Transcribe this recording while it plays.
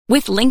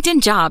With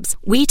LinkedIn Jobs,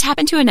 we tap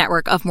into a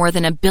network of more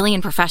than 1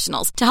 billion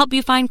professionals to help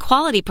you find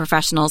quality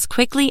professionals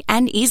quickly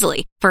and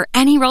easily for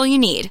any role you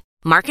need.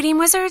 Marketing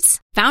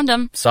wizards? Found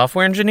them.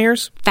 Software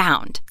engineers?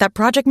 Found. That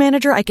project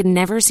manager I could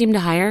never seem to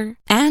hire?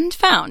 And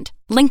found.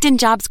 LinkedIn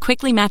Jobs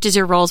quickly matches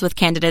your roles with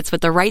candidates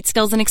with the right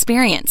skills and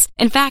experience.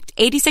 In fact,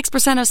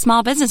 86% of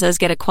small businesses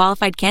get a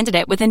qualified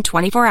candidate within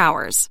 24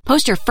 hours.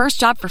 Post your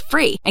first job for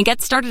free and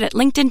get started at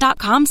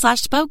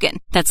linkedin.com/spoken.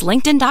 That's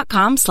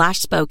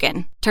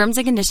linkedin.com/spoken. Terms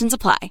and conditions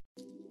apply.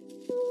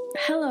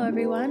 Hello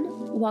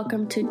everyone,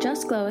 welcome to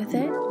Just Glow With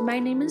It. My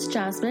name is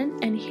Jasmine,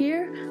 and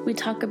here we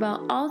talk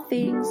about all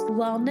things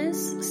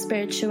wellness,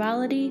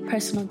 spirituality,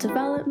 personal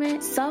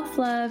development,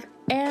 self-love,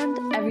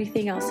 and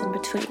everything else in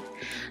between.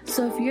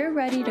 So if you're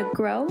ready to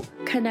grow,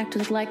 connect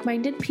with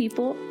like-minded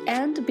people,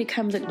 and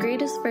become the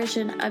greatest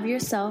version of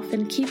yourself,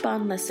 and keep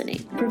on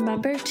listening,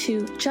 remember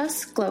to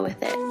just glow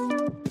with it.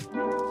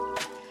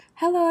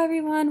 Hello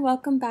everyone,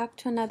 welcome back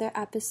to another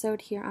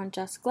episode here on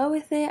Just Glow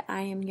With It.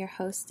 I am your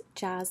host,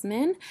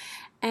 Jasmine,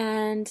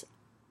 and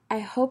I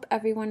hope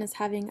everyone is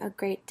having a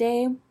great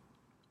day.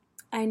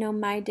 I know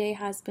my day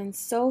has been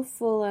so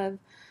full of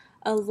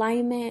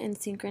alignment and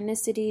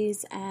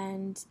synchronicities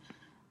and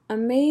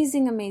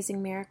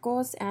amazing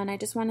miracles, and I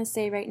just want to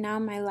say right now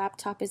my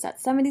laptop is at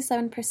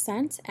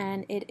 77%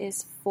 and it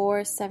is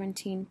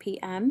 4:17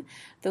 p.m.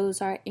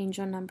 Those are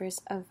angel numbers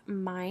of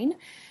mine.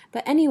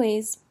 But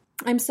anyways,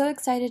 I'm so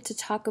excited to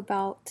talk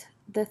about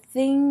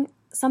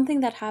something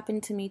that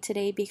happened to me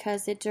today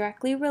because it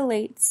directly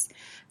relates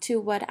to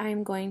what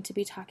I'm going to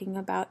be talking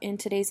about in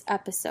today's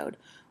episode,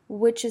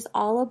 which is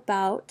all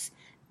about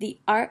the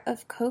art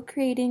of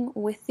co-creating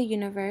with the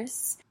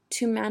universe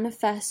to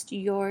manifest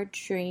your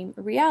dream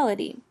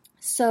reality.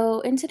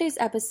 So in today's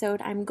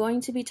episode, I'm going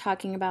to be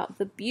talking about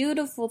the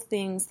beautiful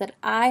things that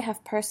I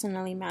have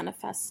personally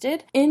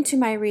manifested into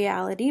my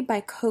reality by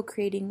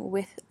co-creating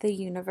with the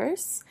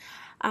universe.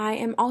 I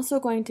am also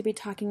going to be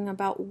talking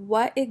about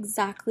what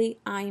exactly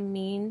I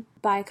mean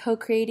by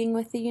co-creating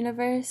with the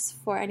universe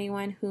for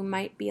anyone who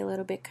might be a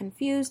little bit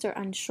confused or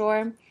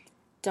unsure.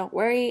 Don't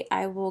worry,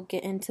 I will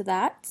get into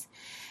that.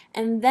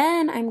 And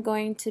then I'm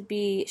going to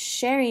be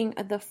sharing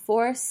the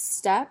 4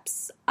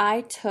 steps I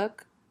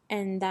took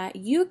and that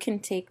you can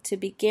take to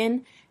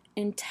begin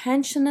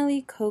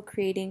intentionally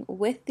co-creating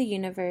with the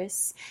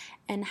universe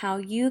and how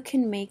you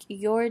can make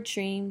your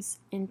dreams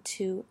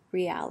into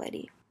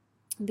reality.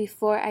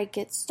 Before I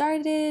get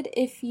started,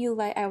 if you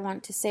like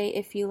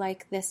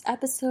this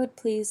episode,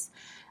 please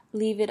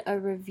leave it a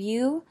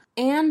review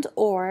and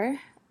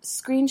or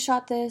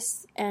screenshot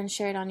this and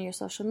share it on your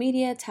social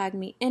media, tag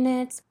me in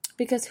it,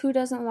 because who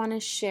doesn't want to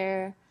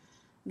share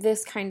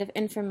this kind of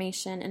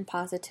information and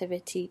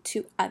positivity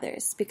to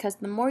others? Because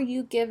the more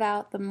you give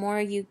out, the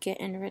more you get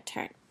in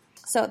return.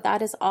 So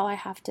that is all I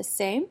have to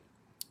say.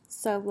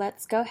 So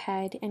let's go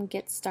ahead and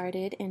get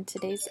started in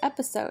today's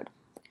episode.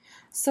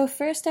 So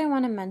first I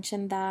want to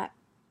mention that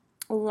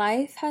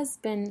life has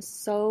been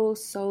so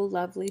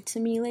lovely to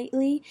me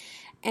lately,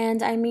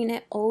 and I mean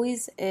it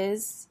always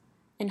is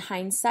in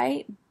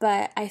hindsight,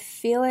 but I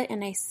feel it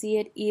and I see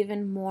it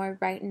even more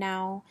right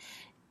now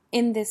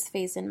in this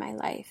phase in my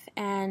life.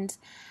 And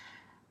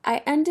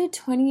I ended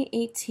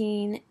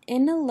 2018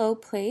 in a low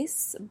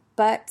place,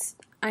 but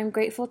I'm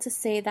grateful to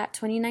say that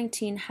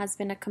 2019 has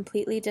been a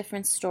completely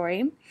different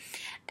story,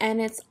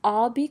 and it's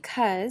all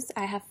because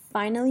I have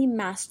finally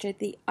mastered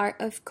the art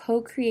of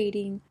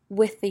co-creating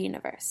with the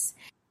universe.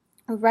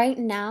 Right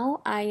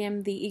now, I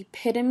am the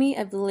epitome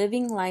of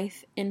living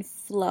life in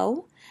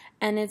flow,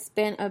 and it's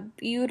been a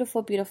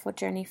beautiful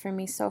journey for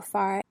me so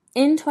far.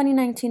 In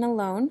 2019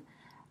 alone,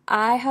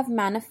 I have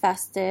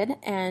manifested,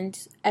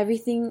 and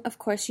everything, of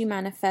course, you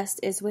manifest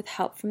is with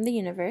help from the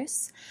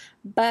universe.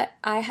 But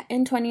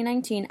in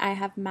 2019, I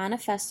have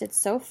manifested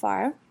so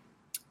far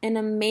an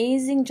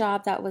amazing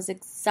job that was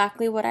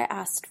exactly what I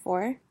asked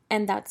for.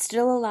 And that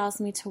still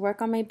allows me to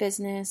work on my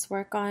business,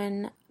 work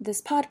on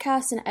this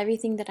podcast, and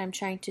everything that I'm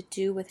trying to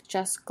do with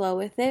Just Glow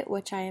With It,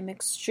 which I am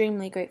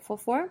extremely grateful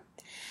for.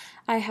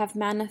 I have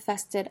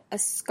manifested a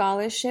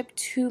scholarship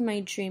to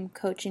my dream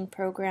coaching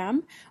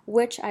program,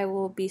 which I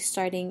will be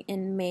starting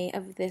in May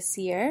of this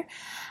year.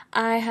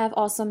 I have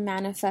also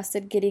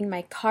manifested getting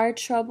my car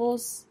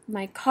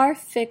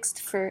fixed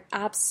for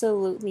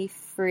absolutely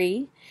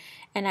free.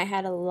 And I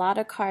had a lot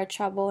of car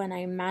trouble, and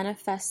I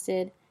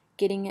manifested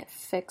getting it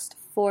fixed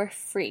for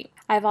free.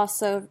 I've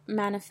also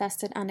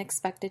manifested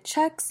unexpected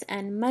checks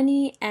and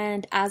money,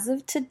 and as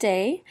of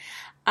today,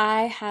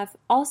 I have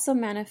also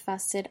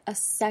manifested a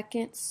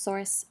second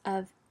source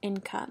of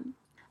income.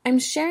 I'm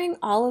sharing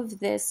all of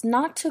this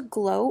not to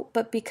gloat,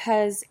 but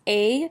because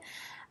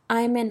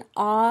I'm in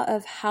awe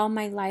of how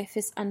my life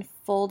is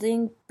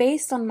unfolding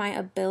based on my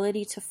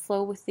ability to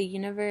flow with the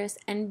universe,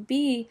 and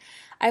B,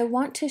 I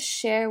want to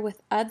share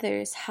with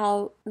others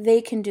how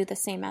they can do the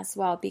same as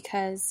well,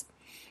 because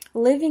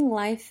living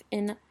life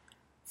in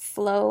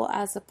flow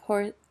as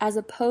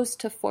opposed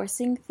to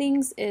forcing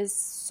things is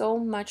so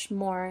much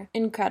more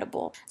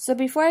incredible. So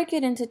before I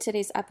get into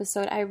today's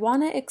episode, I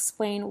want to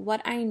explain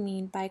what I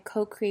mean by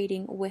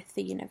co-creating with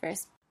the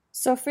universe.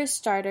 So for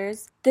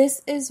starters,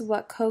 this is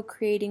what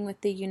co-creating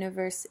with the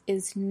universe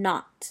is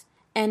not.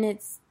 And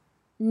it's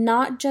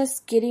not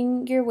just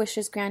getting your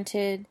wishes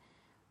granted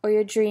or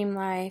your dream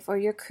life or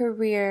your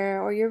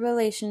career or your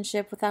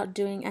relationship without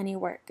doing any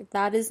work.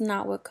 That is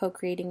not what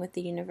co-creating with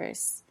the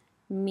universe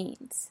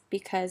means,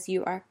 because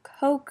you are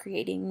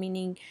co-creating,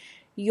 meaning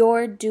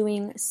you're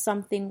doing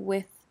something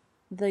with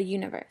the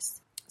universe.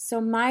 So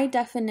my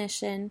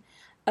definition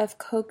of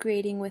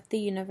co-creating with the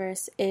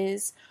universe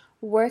is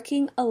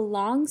working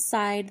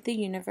alongside the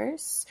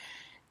universe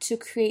to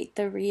create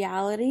the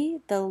reality,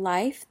 the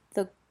life,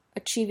 the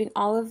achieving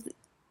all of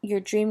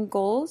your dream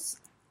goals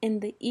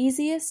in the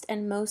easiest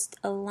and most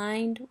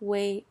aligned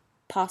way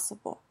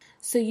possible.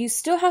 So you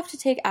still have to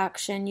take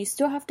action, you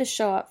still have to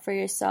show up for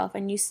yourself,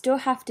 and you still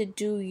have to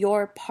do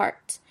your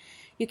part.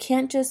 You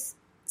can't just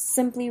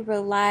simply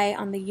rely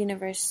on the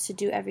universe to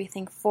do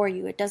everything for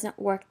you. It doesn't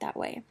work that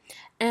way.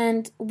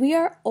 And we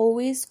are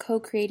always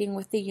co-creating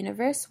with the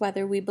universe,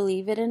 whether we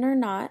believe it in or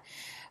not.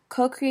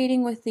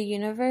 Co-creating with the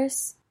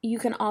universe, you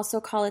can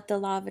also call it the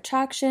law of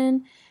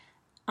attraction,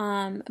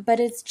 but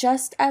it's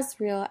just as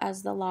real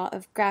as the law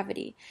of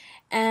gravity.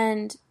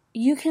 And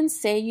you can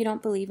say you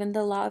don't believe in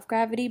the law of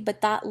gravity,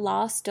 but that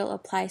law still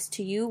applies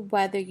to you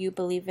whether you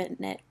believe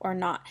in it or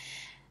not.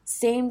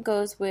 Same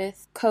goes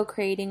with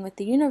co-creating with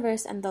the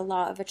universe and the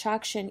law of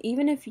attraction.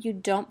 Even if you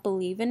don't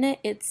believe in it,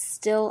 it's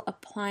still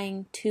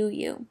applying to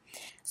you.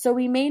 So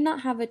we may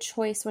not have a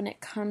choice when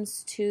it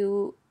comes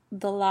to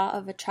the law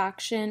of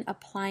attraction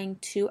applying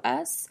to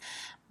us,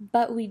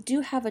 but we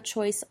do have a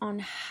choice on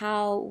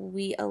how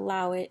we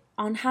allow it,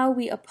 on how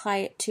we apply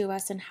it to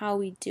us and how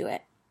we do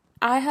it.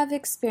 I have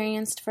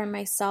experienced for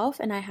myself,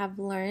 and I have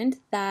learned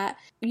that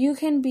you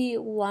can be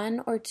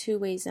one or two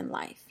ways in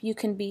life. You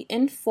can be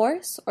in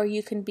force or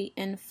you can be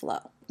in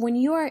flow. When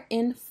you are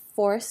in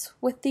force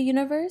with the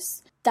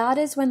universe, that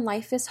is when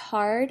life is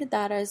hard.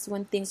 That is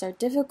when things are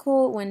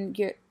difficult,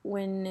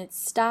 when it's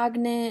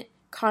stagnant,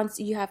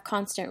 you have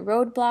constant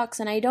roadblocks.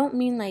 And I don't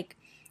mean like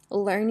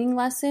learning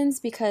lessons,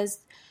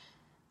 because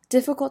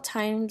difficult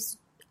times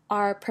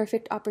are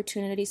perfect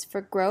opportunities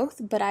for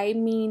growth, but I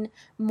mean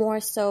more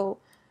so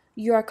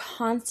you're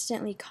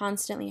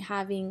constantly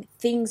having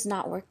things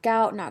not work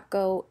out, not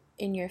go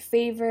in your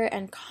favor,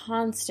 and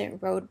constant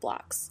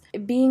roadblocks.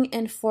 Being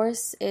in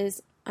force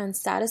is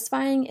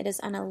unsatisfying, it is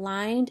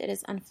unaligned, it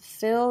is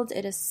unfulfilled,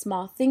 it is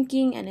small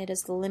thinking, and it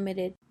is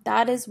limited.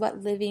 That is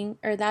what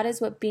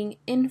being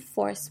in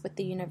force with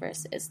the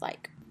universe is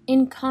like.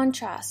 In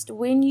contrast,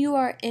 when you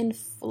are in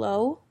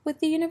flow with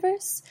the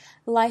universe,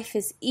 life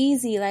is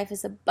easy, life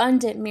is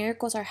abundant,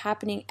 miracles are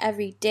happening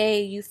every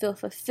day, you feel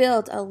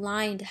fulfilled,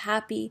 aligned,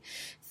 happy.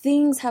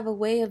 Things have a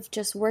way of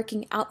just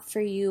working out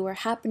for you or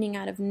happening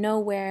out of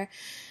nowhere.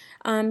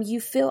 You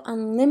feel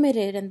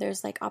unlimited, and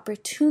there's like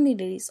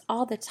opportunities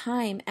all the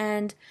time.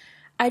 And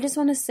I just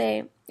want to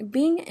say,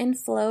 being in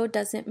flow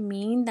doesn't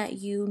mean that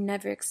you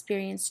never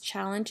experience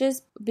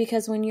challenges,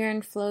 because when you're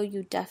in flow,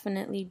 you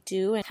definitely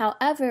do.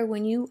 However,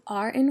 when you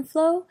are in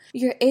flow,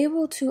 you're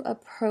able to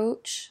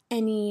approach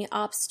any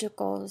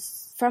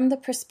obstacles from the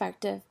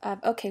perspective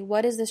of, okay,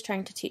 what is this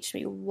trying to teach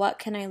me? What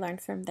can I learn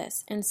from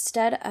this?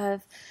 Instead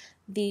of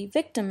the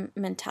victim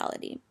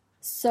mentality.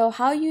 So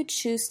how you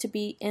choose to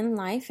be in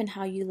life and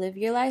how you live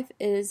your life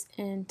is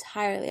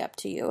entirely up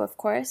to you, of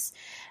course.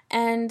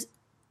 And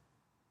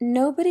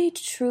nobody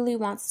truly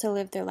wants to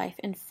live their life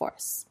in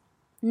force.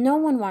 No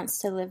one wants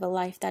to live a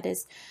life that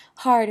is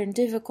hard and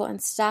difficult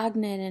and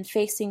stagnant and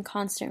facing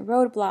constant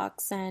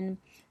roadblocks and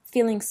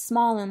feeling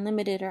small and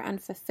limited or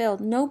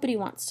unfulfilled. Nobody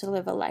wants to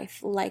live a life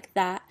like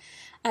that,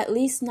 at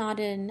least not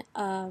in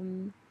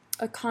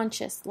a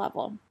conscious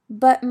level.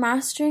 But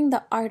mastering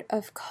the art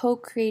of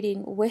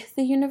co-creating with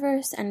the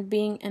universe and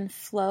being in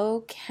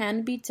flow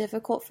can be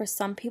difficult for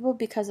some people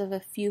because of a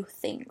few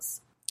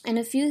things. And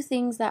a few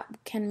things that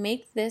can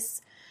make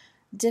this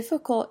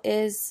difficult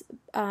is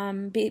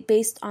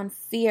based on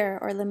fear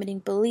or limiting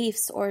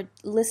beliefs or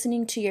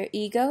listening to your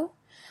ego,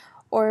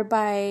 or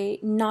by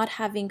not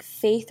having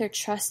faith or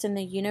trust in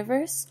the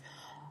universe,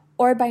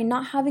 or by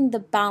not having the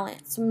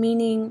balance,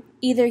 meaning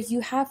either you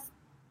have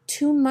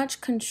too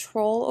much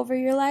control over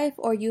your life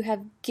or you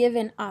have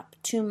given up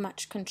too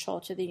much control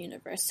to the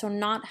universe. So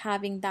not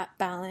having that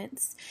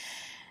balance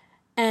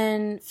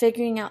and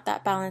figuring out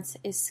that balance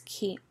is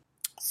key.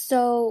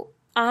 So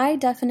I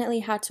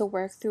definitely had to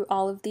work through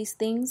all of these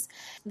things.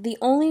 The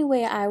only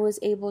way I was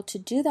able to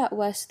do that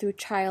was through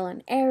trial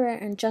and error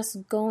and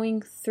just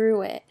going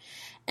through it.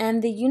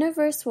 And the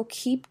universe will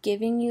keep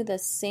giving you the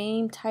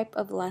same type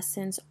of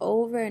lessons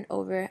over and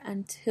over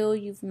until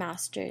you've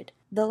mastered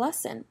the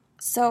lesson.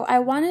 So I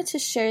wanted to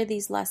share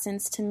these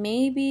lessons to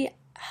maybe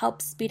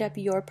help speed up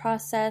your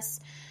process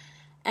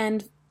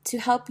and to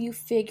help you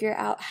figure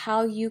out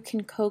how you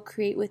can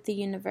co-create with the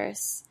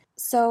universe.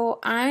 So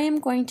I am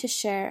going to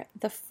share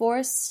the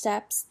 4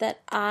 steps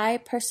that I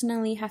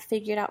personally have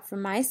figured out for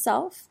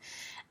myself.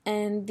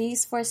 And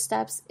these 4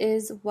 steps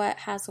is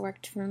what has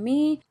worked for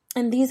me.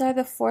 And these are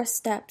the 4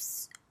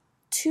 steps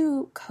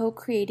to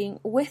co-creating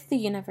with the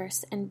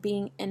universe and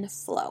being in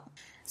flow.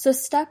 So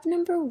step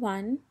number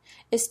 1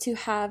 is to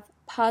have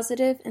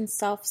positive and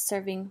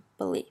self-serving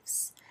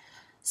beliefs.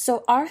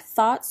 So our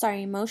thoughts, our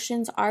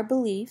emotions, our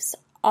beliefs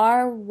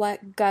are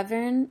what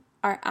govern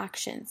our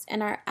actions,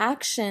 and our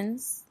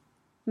actions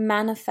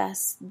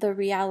manifest the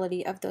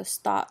reality of those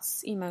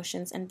thoughts,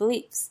 emotions, and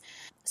beliefs.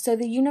 So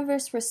the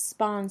universe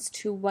responds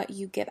to what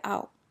you give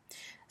out.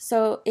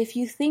 So if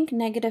you think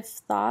negative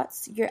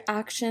thoughts, your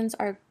actions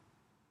are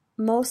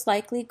most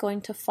likely going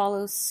to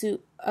follow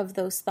suit of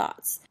those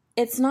thoughts.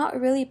 It's not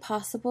really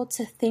possible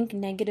to think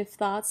negative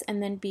thoughts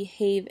and then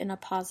behave in a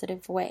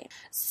positive way.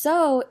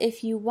 So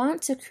if you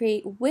want to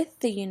create with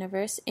the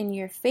universe in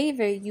your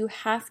favor, you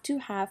have to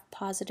have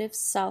positive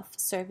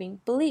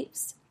self-serving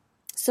beliefs.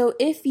 So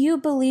if you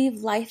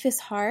believe life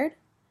is hard,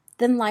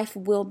 then life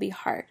will be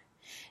hard.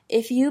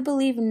 If you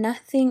believe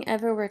nothing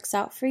ever works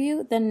out for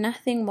you, then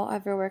nothing will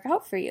ever work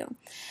out for you.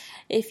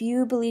 If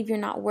you believe you're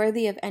not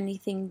worthy of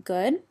anything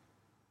good,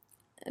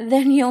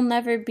 then you'll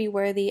never be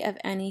worthy of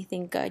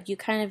anything good. You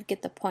kind of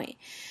get the point.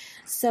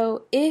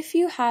 So if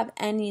you have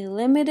any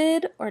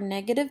limited or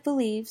negative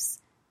beliefs,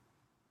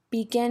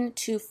 begin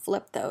to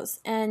flip those.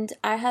 And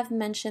I have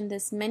mentioned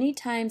this many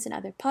times in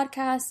other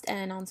podcasts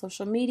and on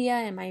social media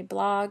and my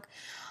blog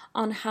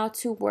on how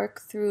to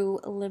work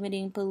through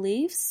limiting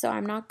beliefs. So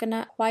I'm not going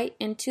to quite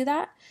into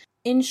that.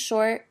 In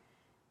short,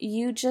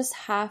 you just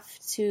have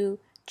to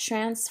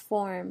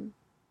transform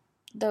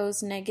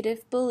those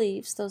negative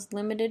beliefs, those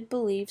limited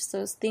beliefs,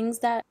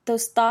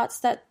 those thoughts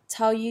that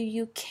tell you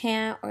you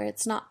can't, or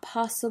it's not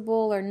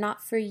possible, or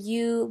not for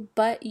you,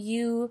 but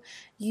you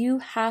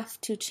have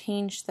to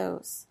change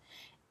those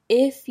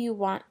if you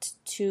want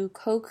to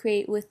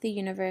co-create with the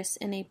universe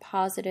in a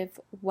positive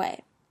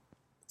way.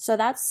 So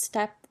that's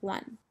step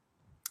 1.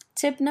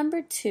 Tip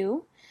number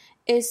 2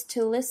 is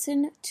to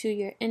listen to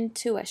your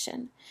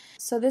intuition.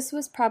 So this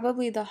was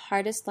probably the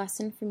hardest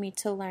lesson for me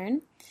to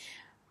learn.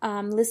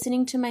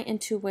 Listening to my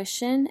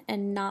intuition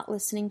and not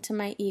listening to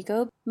my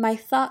ego. My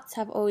thoughts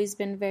have always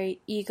been very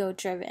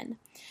ego-driven.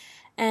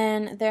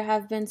 And there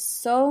have been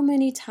so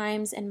many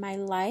times in my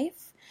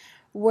life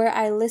where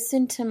I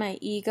listened to my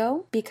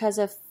ego because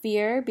of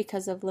fear,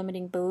 because of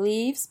limiting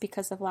beliefs,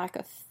 because of lack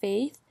of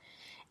faith.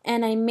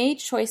 And I made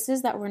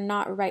choices that were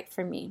not right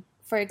for me.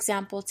 For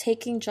example,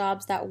 taking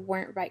jobs that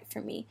weren't right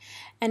for me.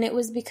 And it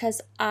was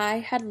because I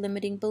had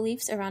limiting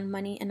beliefs around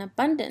money and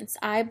abundance.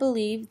 I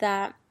believed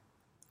that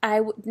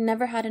I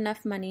never had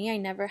enough money. I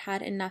never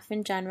had enough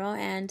in general.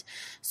 And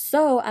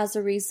so as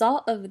a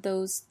result of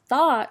those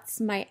thoughts,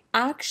 my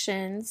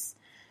actions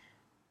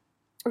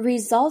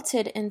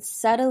resulted in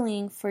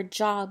settling for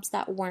jobs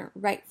that weren't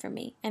right for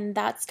me. And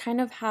that's kind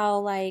of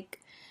how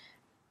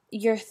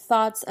your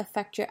thoughts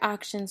affect your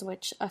actions,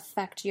 which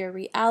affect your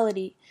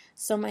reality.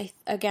 So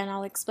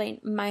I'll explain.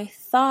 My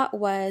thought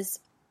was,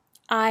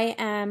 I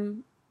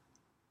am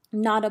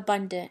not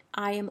abundant.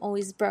 I am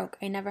always broke.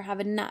 I never have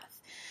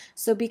enough.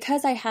 So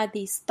because I had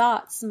these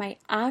thoughts, my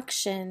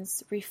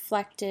actions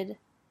reflected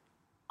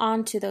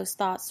onto those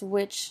thoughts,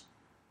 which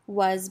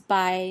was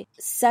by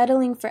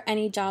settling for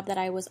any job that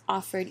I was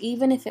offered,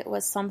 even if it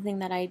was something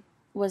that I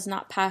was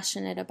not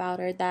passionate about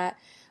or that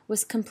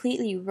was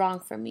completely wrong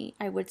for me,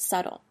 I would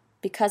settle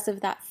because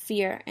of that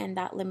fear and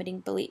that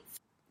limiting belief.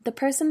 The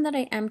person that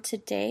I am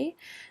today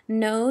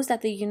knows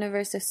that the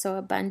universe is so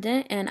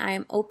abundant, and I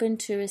am open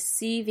to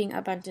receiving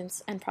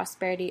abundance and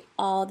prosperity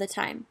all the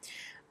time,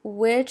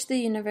 which the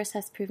universe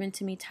has proven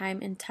to me time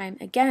and time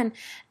again.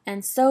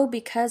 And so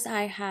because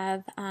I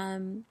have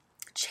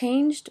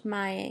changed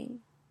my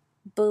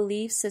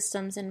belief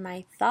systems and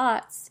my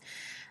thoughts,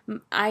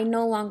 I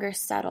no longer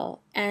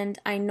settle, and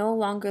I no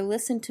longer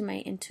listen to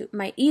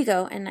my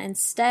ego, and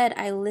instead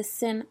I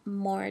listen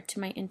more to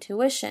my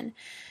intuition.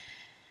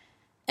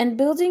 And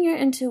building your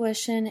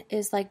intuition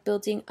is like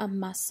building a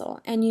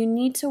muscle, and you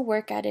need to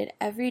work at it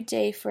every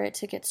day for it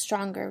to get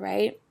stronger,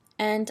 right?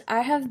 And I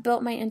have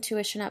built my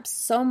intuition up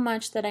so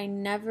much that I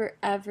never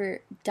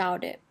ever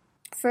doubt it.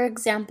 For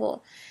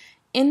example,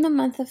 in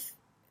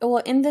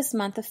this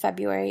month of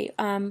February,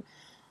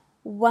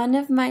 one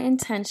of my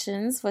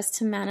intentions was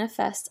to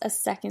manifest a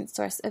second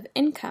source of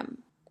income.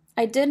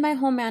 I did my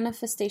whole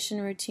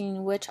manifestation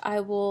routine, which I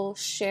will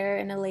share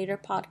in a later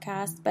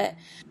podcast, but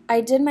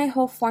I did my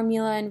whole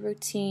formula and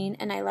routine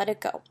and I let it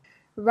go.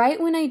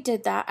 Right when I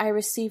did that, I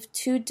received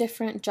 2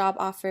 different job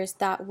offers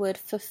that would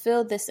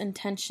fulfill this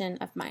intention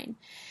of mine.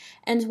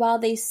 And while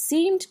they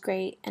seemed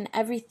great and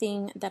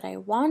everything that I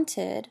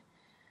wanted,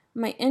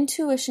 my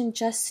intuition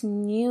just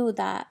knew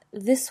that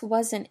this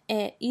wasn't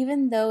it,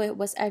 even though it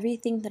was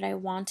everything that I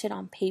wanted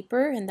on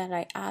paper and that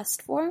I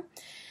asked for.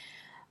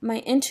 My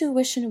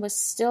intuition was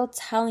still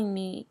telling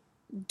me,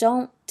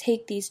 don't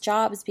take these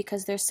jobs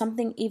because there's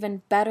something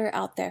even better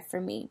out there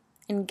for me.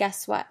 And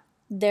guess what?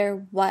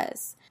 There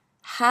was.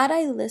 Had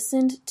I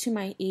listened to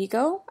my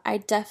ego, I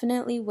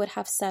definitely would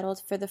have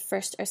settled for the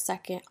first or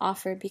second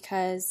offer,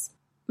 because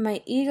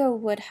my ego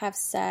would have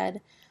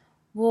said,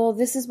 well,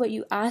 this is what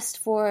you asked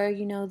for,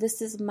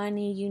 this is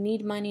money, you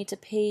need money to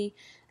pay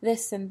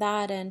this and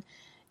that, and,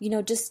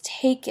 just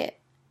take it.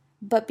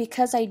 But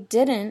because I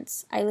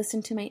didn't, I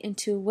listened to my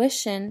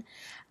intuition,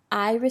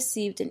 I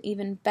received an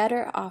even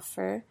better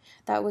offer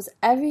that was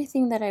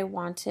everything that I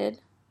wanted,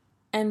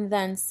 and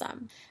then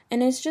some.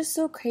 And it's just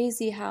so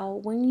crazy how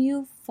when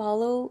you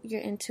follow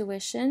your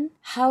intuition,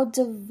 how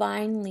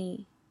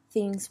divinely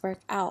things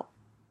work out.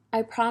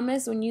 I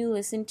promise when you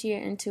listen to your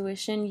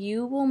intuition,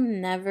 you will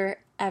never,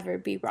 ever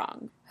be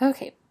wrong.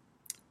 Okay,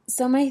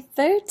 so my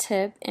third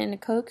tip in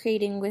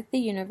co-creating with the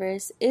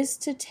universe is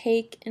to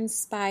take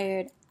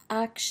inspired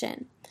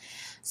action.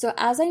 So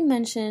as I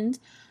mentioned,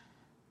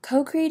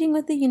 co-creating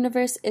with the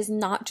universe is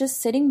not just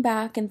sitting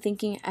back and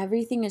thinking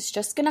everything is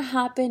just going to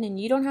happen and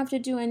you don't have to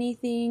do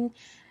anything.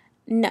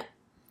 No.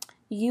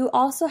 You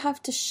also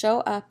have to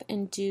show up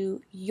and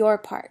do your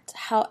part.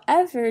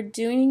 However,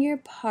 doing your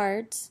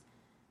part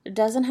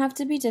doesn't have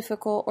to be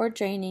difficult or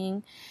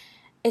draining.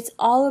 It's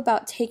all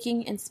about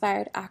taking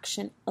inspired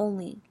action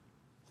only.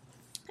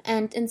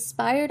 And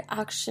inspired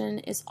action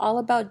is all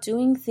about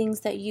doing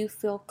things that you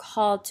feel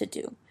called to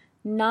do,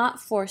 not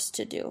forced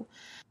to do.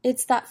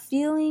 It's that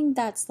feeling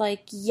that's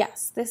like,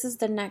 yes, this is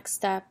the next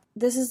step.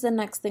 This is the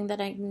next thing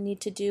that I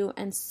need to do,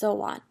 and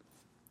so on.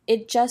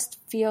 It just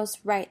feels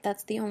right.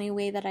 That's the only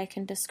way that I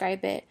can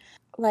describe it.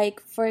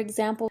 Like, for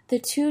example, the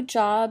 2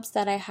 jobs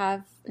that I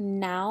have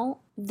now,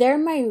 they're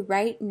my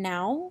right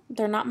now.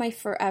 They're not my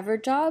forever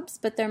jobs,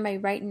 but they're my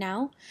right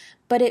now.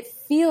 But it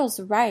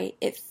feels right.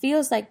 It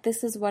feels like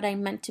this is what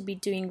I'm meant to be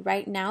doing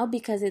right now,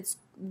 because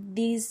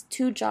these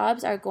 2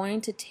 jobs are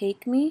going to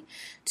take me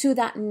to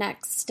that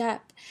next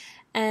step.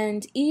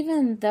 And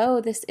even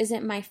though this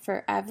isn't my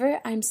forever,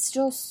 I'm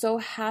still so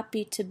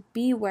happy to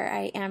be where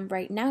I am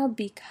right now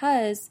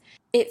because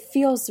it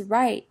feels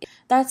right.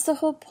 That's the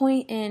whole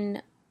point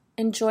in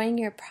enjoying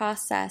your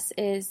process,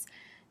 is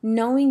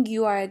knowing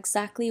you are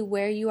exactly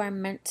where you are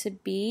meant to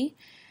be,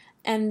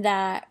 and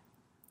that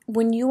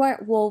when you are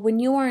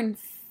in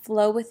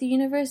flow with the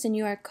universe and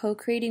you are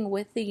co-creating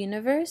with the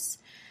universe,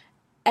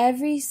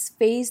 every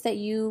phase that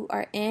you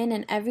are in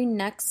and every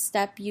next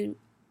step you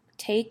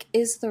take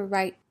is the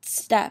right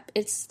step.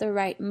 It's the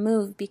right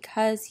move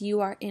because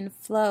you are in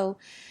flow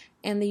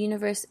and the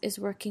universe is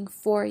working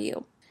for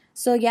you.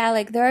 So yeah,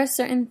 like there are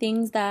certain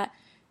things that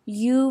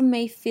you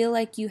may feel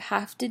like you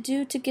have to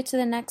do to get to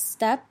the next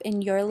step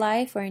in your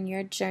life or in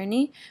your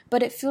journey,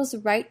 but it feels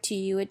right to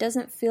you. It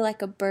doesn't feel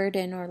like a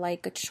burden or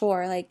like a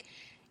chore. Like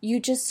you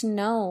just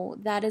know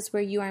that is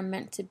where you are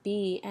meant to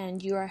be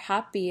and you are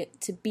happy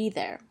to be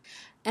there.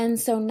 And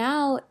so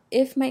now,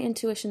 if my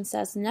intuition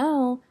says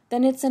no,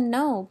 then it's a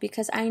no,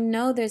 because I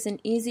know there's an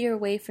easier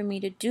way for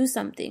me to do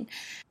something.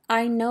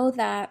 I know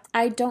that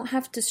I don't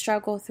have to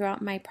struggle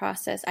throughout my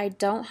process. I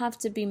don't have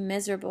to be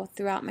miserable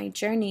throughout my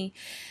journey.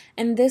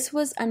 And this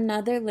was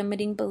another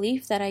limiting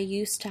belief that I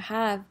used to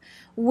have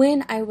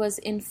when I was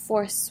in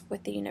force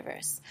with the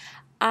universe.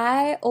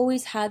 I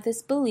always had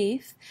this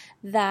belief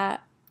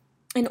that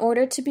in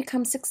order to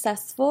become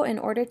successful, in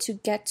order to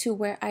get to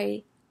where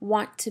I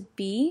want to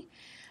be,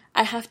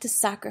 I have to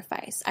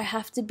sacrifice. I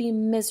have to be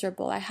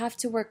miserable. I have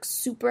to work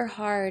super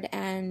hard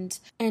and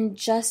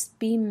just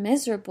be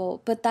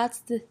miserable. But that's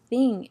the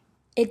thing.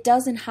 It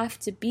doesn't have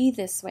to be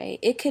this way.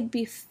 It could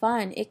be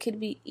fun. It could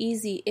be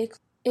easy.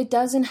 It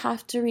doesn't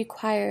have to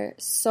require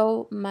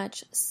so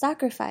much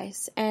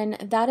sacrifice. And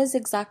that is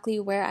exactly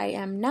where I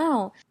am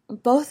now.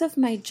 Both of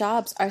my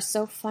jobs are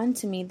so fun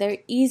to me. They're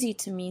easy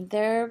to me.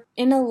 They're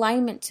in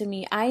alignment to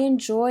me. I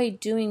enjoy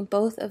doing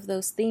both of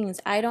those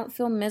things. I don't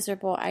feel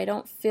miserable. I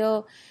don't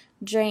feel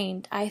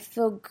drained. I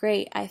feel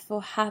great. I feel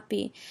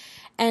happy.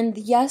 And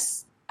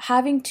yes,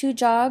 having 2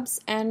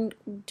 jobs and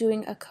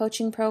doing a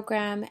coaching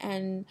program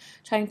and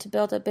trying to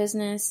build a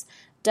business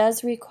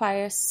does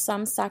require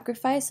some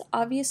sacrifice,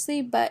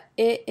 obviously, but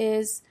I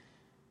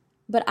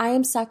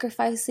am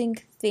sacrificing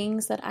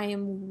things that I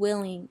am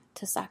willing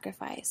to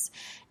sacrifice.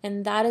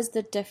 And that is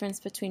the difference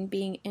between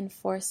being in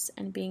force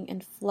and being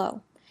in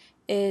flow,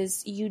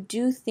 is you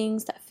do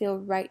things that feel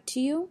right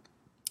to you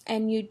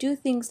and you do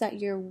things that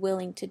you're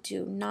willing to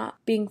do, not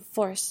being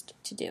forced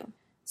to do.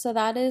 So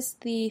that is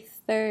the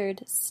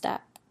 3rd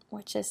step,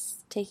 which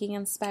is taking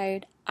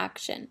inspired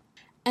action.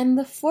 And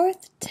the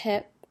 4th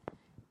tip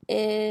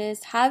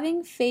is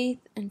having faith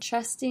and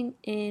trusting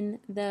in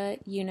the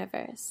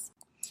universe.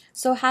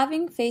 So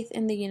having faith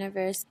in the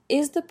universe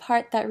is the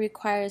part that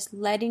requires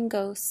letting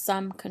go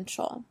some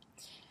control.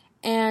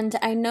 And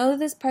I know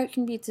this part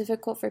can be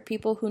difficult for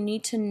people who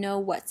need to know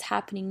what's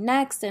happening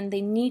next and they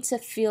need to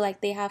feel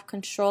like they have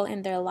control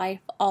in their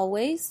life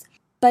always.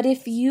 But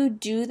if you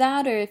do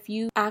that, or if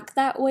you act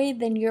that way,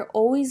 then you're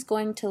always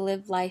going to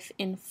live life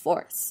in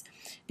force.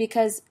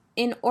 Because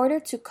in order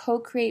to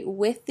co-create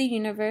with the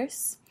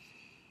universe,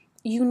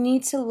 you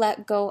need to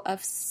let go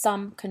of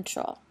some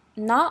control.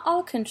 Not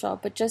all control,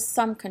 but just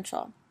some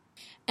control.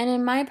 And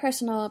in my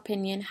personal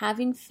opinion,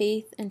 having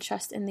faith and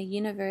trust in the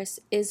universe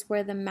is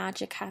where the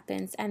magic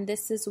happens. And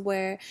this is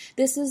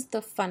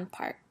the fun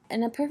part.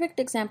 And a perfect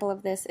example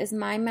of this is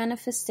my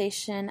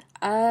manifestation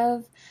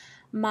of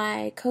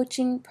my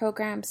coaching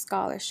program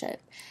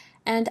scholarship.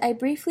 And I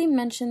briefly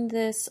mentioned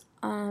this,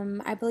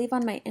 I believe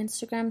on my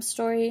Instagram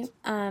story.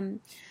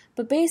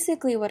 But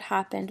basically what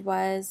happened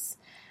was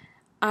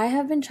I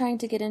have been trying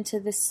to get into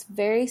this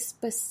very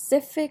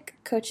specific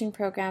coaching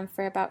program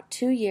for about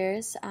 2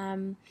 years.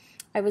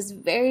 I was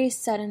very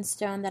set in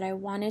stone that I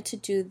wanted to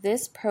do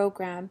this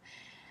program.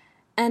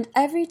 And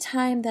every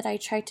time that I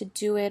tried to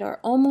do it or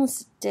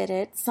almost did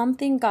it,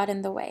 something got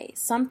in the way.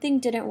 Something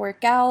didn't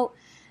work out.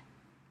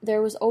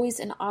 There was always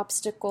an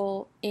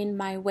obstacle in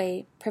my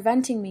way,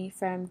 preventing me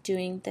from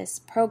doing this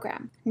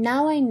program.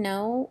 Now I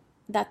know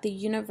that the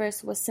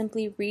universe was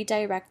simply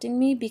redirecting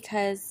me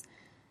because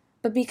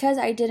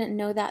I didn't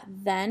know that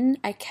then,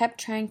 I kept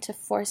trying to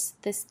force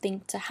this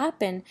thing to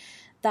happen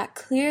that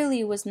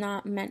clearly was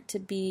not meant to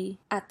be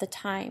at the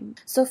time.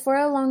 So for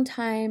a long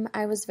time,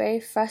 I was very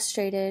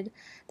frustrated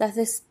that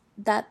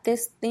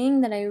this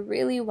thing that I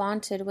really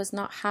wanted was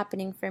not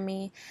happening for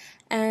me.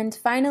 And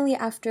finally,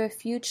 after a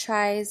few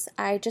tries,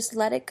 I just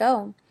let it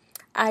go.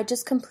 I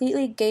just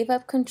completely gave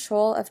up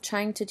control of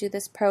trying to do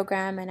this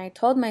program, and I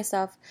told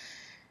myself,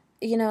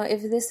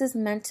 if this is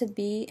meant to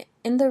be,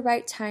 in the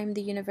right time,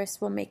 the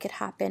universe will make it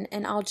happen,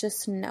 and I'll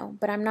just know.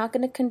 But I'm not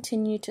going to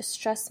continue to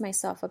stress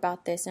myself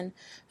about this and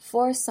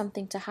force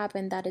something to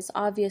happen that is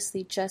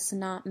obviously just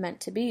not meant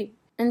to be.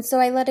 And so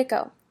I let it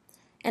go.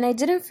 And I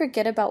didn't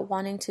forget about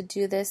wanting to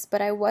do this,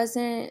 but I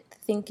wasn't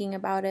thinking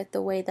about it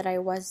the way that I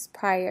was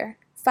prior.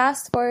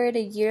 Fast forward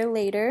a year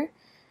later,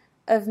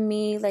 of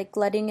me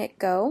letting it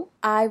go,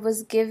 I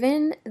was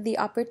given the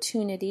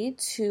opportunity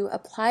to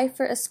apply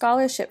for a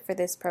scholarship for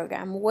this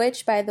program,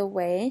 which, by the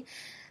way,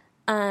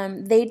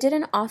 they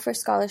didn't offer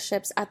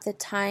scholarships at the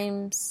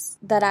times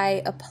that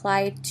I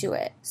applied to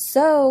it.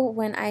 So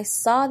when I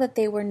saw that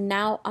they were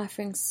now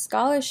offering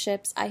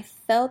scholarships, I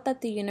felt that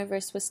the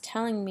universe was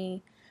telling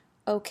me,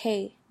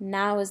 okay,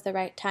 now is the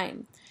right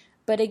time.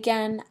 But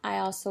again, I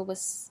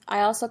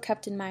also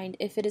kept in mind,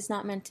 if it is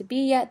not meant to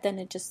be yet, then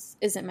it just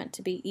isn't meant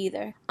to be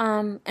either.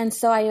 And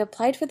so I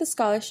applied for the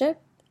scholarship,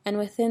 and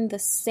within the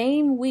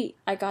same week,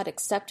 I got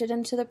accepted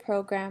into the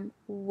program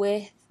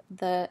with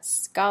the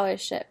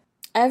scholarship.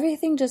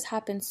 Everything just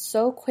happened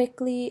so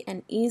quickly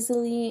and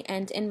easily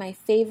and in my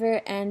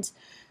favor. And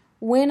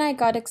when I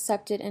got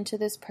accepted into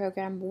this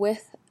program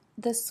with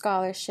the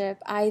scholarship,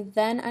 I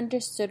then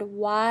understood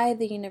why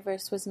the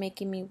universe was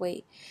making me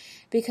wait,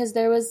 because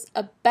there was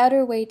a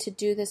better way to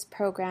do this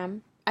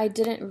program. I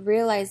didn't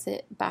realize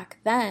it back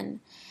then.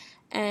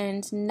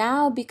 And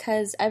now,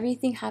 because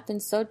everything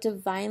happened so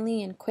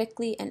divinely and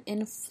quickly and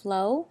in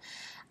flow,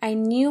 I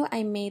knew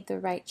I made the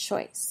right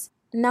choice.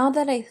 Now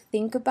that I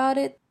think about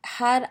it,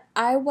 had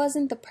I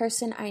wasn't the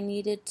person I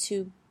needed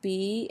to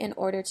be in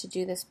order to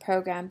do this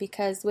program,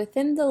 because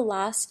within the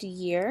last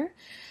year,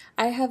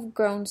 I have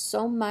grown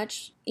so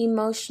much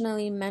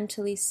emotionally,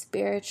 mentally,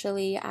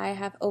 spiritually. I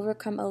have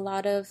overcome a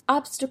lot of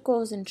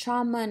obstacles and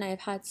trauma, and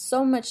I've had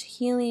so much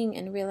healing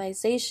and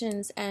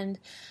realizations, and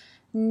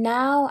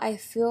now I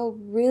feel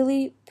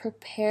really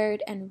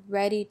prepared and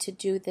ready to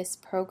do this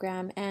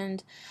program.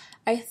 And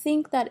I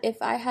think that if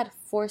I had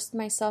forced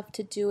myself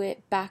to do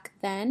it back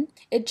then,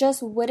 it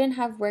just wouldn't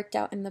have worked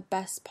out in the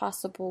best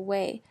possible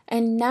way.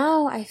 And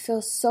now I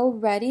feel so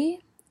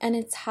ready, and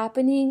it's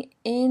happening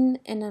in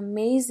an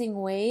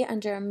amazing way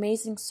under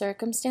amazing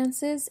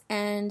circumstances.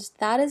 And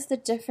that is the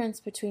difference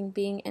between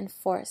being in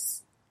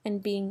force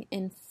and being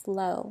in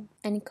flow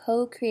and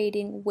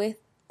co-creating with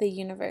the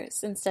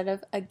universe instead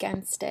of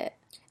against it.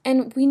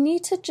 And we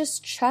need to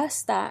just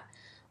trust that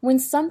when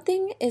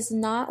something is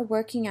not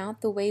working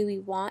out the way we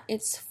want,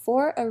 it's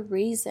for a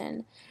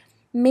reason.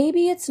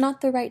 Maybe it's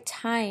not the right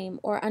time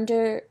or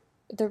under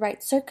the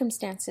right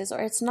circumstances,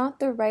 or it's not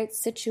the right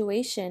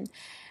situation.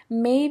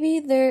 Maybe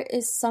there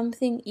is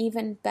something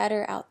even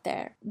better out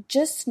there.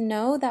 Just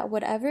know that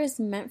whatever is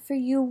meant for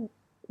you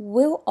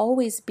will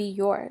always be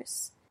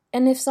yours.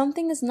 And if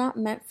something is not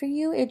meant for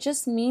you, it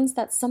just means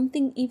that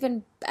something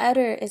even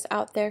better is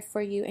out there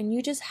for you, and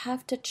you just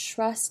have to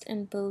trust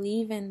and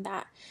believe in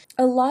that.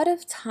 A lot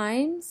of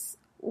times,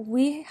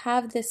 we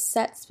have this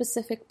set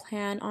specific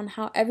plan on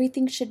how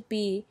everything should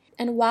be,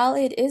 and while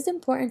it is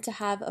important to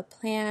have a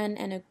plan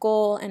and a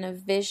goal and a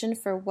vision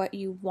for what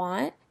you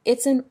want,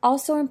 it's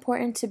also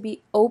important to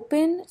be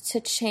open to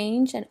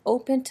change and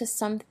open to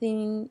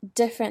something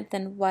different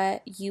than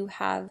what you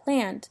have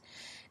planned.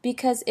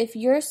 Because if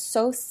you're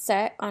so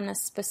set on a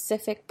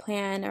specific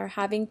plan or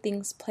having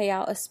things play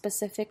out a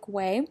specific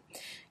way,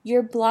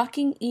 you're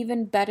blocking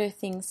even better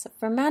things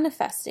from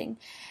manifesting.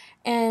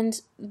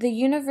 And the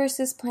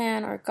universe's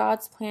plan or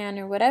God's plan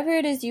or whatever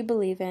it is you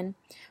believe in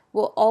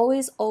will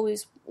always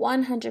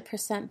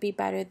 100% be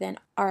better than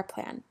our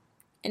plan.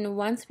 And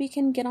once we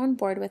can get on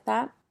board with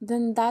that,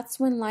 then that's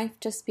when life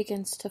just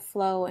begins to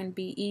flow and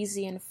be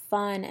easy and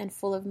fun and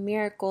full of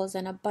miracles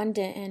and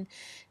abundant, and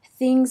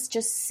things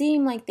just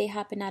seem like they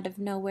happen out of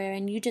nowhere,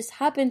 and you just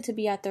happen to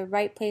be at the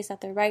right place at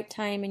the right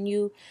time, and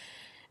you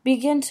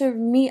begin to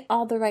meet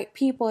all the right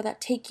people that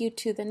take you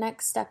to the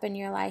next step in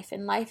your life.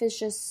 And life is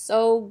just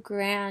so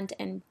grand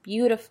and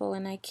beautiful,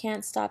 and I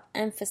can't stop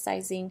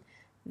emphasizing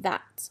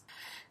that.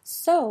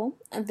 So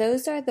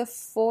those are the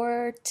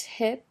 4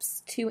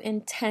 tips to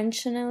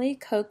intentionally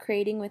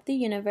co-creating with the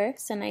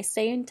universe. And I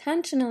say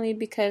intentionally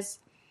because,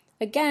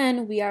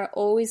 again, we are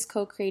always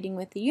co-creating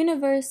with the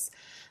universe.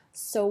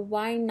 So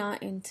why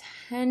not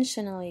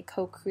intentionally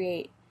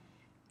co-create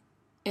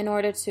in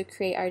order to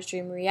create our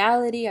dream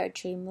reality, our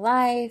dream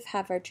life,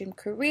 have our dream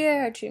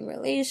career, our dream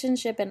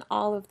relationship, and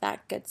all of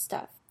that good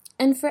stuff.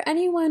 And for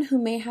anyone who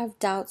may have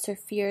doubts or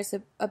fears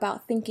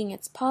about thinking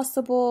it's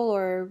possible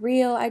or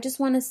real, I just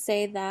want to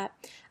say that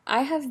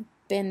I have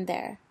been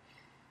there.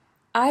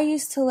 I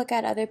used to look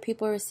at other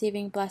people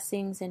receiving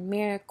blessings and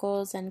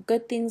miracles, and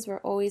good things were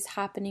always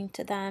happening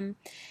to them.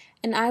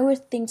 And I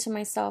would think to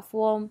myself,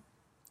 well,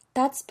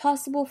 that's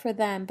possible for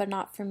them, but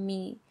not for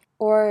me.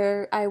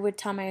 Or I would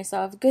tell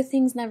myself, good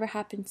things never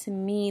happen to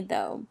me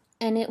though.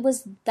 And it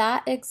was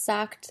that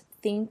exact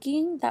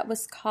thinking that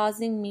was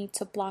causing me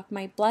to block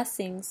my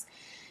blessings,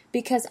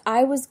 because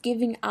I was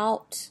giving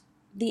out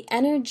the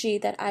energy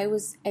that I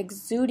was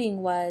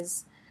exuding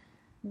was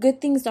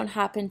good things don't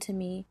happen to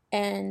me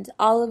and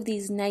all of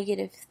these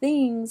negative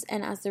things,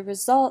 and as a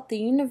result the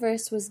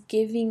universe was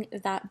giving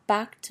that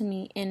back to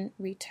me in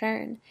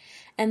return.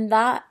 And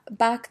that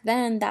back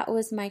then, that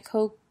was my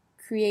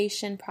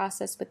co-creation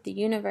process with the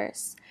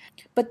universe.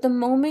 But the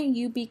moment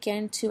you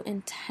begin to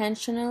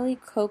intentionally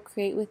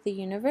co-create with the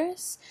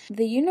universe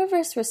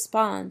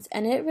responds,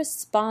 and it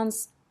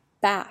responds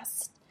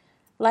fast.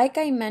 Like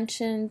I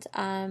mentioned,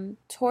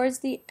 towards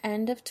the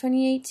end of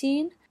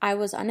 2018, I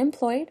was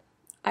unemployed,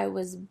 I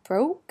was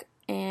broke,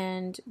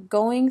 and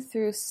going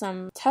through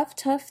some tough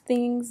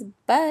things,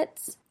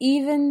 but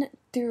even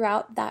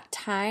throughout that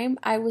time,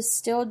 I was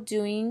still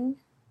doing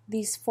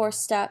these 4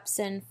 steps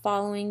and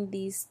following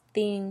these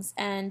things,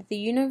 and the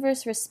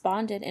universe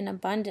responded in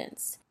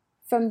abundance.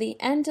 From the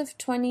end of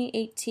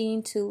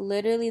 2018 to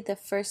literally the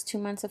first 2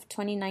 months of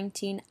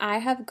 2019, I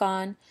have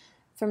gone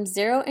from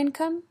 0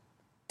 income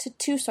to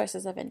 2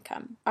 sources of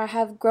income. I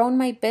have grown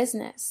my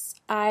business.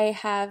 I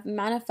have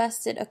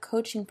manifested a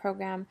coaching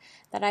program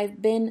that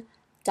I've been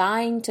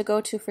dying to go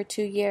to for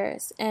 2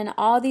 years, and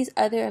all these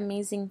other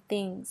amazing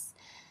things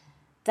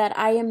that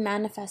I am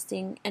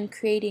manifesting and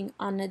creating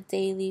on a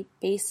daily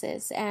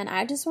basis. And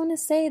I just want to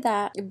say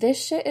that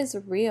this shit is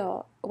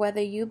real.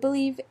 Whether you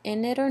believe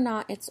in it or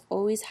not, it's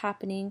always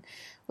happening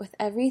with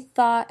every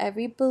thought,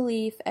 every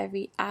belief,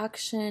 every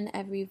action,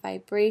 every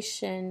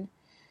vibration,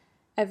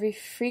 every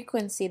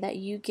frequency that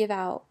you give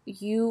out,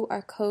 you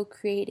are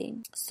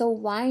co-creating. So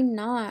why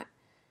not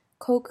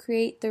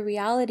co-create the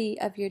reality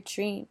of your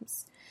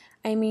dreams?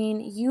 I mean,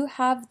 you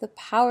have the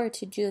power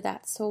to do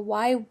that, so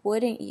why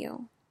wouldn't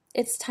you?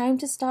 It's time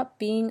to stop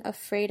being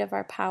afraid of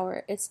our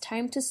power. It's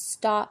time to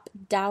stop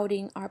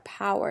doubting our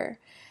power.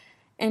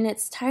 And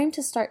it's time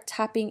to start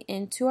tapping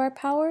into our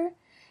power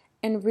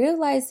and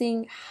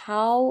realizing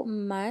how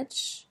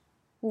much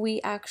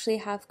we actually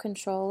have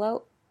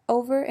control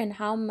over and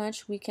how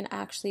much we can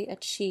actually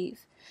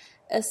achieve,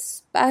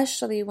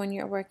 especially when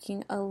you're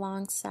working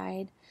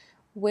alongside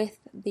with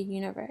the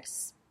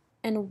universe.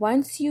 And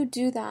once you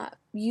do that,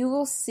 you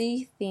will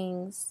see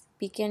things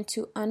begin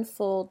to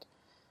unfold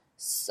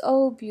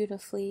so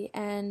beautifully.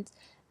 And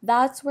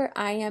that's where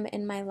I am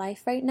in my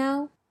life right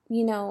now.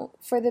 You know,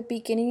 for the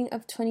beginning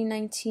of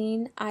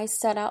 2019, I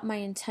set out my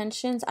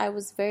intentions. I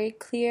was very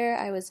clear.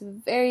 I was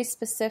very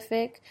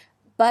specific,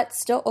 but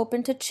still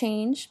open to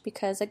change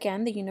because,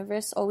 again, the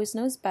universe always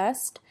knows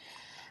best.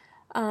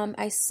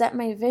 I set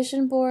my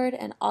vision board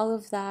and all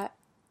of that.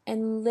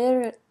 And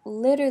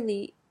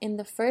literally in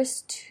the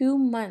first 2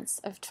 months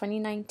of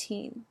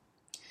 2019,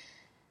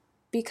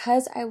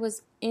 because I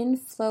was in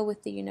flow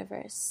with the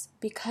universe,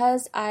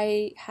 because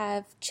I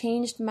have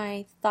changed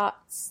my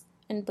thoughts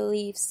and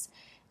beliefs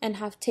and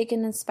have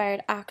taken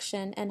inspired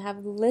action and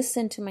have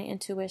listened to my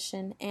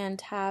intuition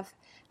and have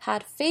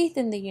had faith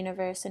in the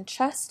universe and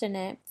trust in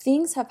it,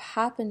 things have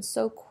happened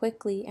so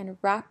quickly and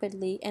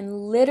rapidly,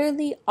 and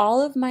literally all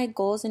of my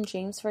goals and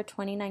dreams for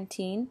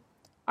 2019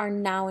 are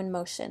now in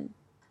motion.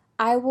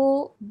 I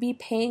will be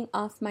paying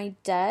off my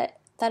debt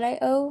that I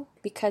owe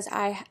because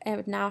I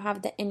now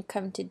have the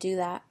income to do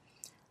that.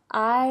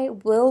 I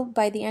will,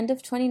 by the end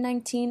of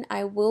 2019,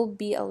 I will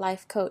be a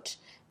life coach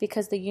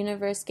because the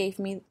universe gave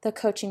me the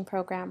coaching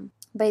program.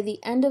 By the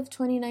end of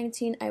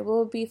 2019, I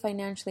will be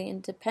financially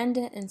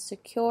independent and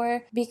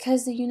secure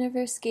because the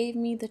universe gave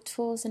me the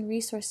tools and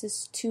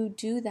resources to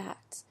do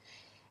that.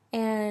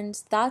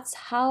 And that's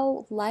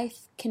how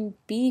life can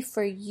be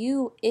for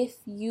you if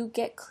you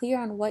get clear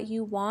on what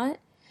you want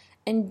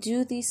and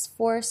do these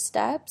 4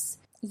 steps.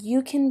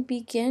 You can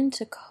begin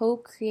to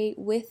co-create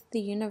with the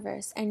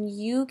universe, and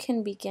you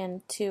can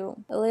begin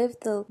to live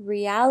the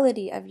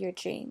reality of your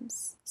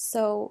dreams.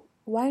 So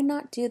why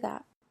not do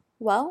that?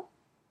 Well,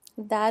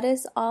 that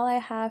is all I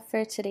have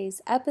for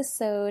today's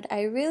episode.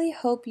 I really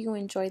hope you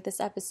enjoyed this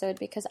episode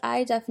because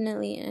I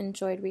definitely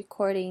enjoyed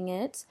recording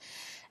it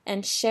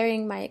and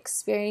sharing my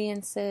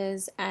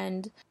experiences,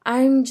 and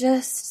I'm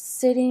just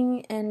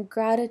sitting in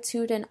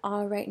gratitude and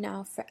awe right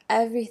now for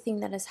everything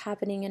that is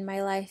happening in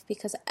my life,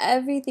 because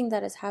everything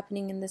that is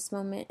happening in this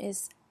moment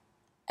is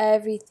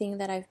everything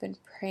that I've been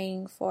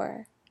praying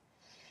for,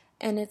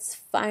 and it's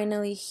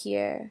finally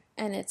here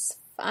and it's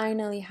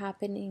finally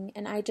happening,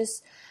 and I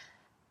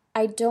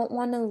don't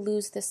want to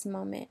lose this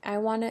moment. I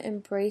want to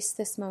embrace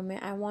this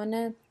moment. I want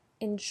to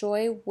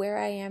enjoy where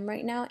I am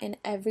right now and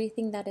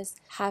everything that is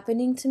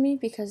happening to me,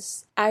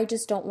 because I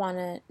just don't want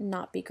to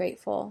not be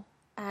grateful.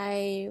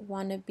 I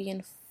want to be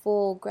in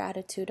full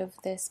gratitude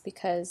of this,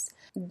 because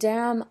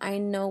damn, I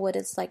know what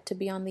it's like to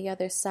be on the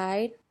other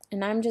side,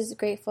 and I'm just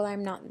grateful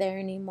I'm not there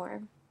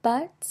anymore.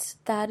 But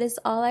that is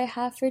all I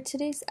have for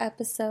today's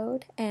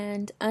episode,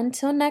 and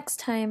until next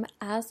time,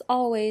 as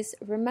always,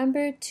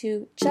 remember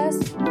to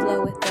just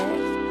glow with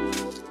it.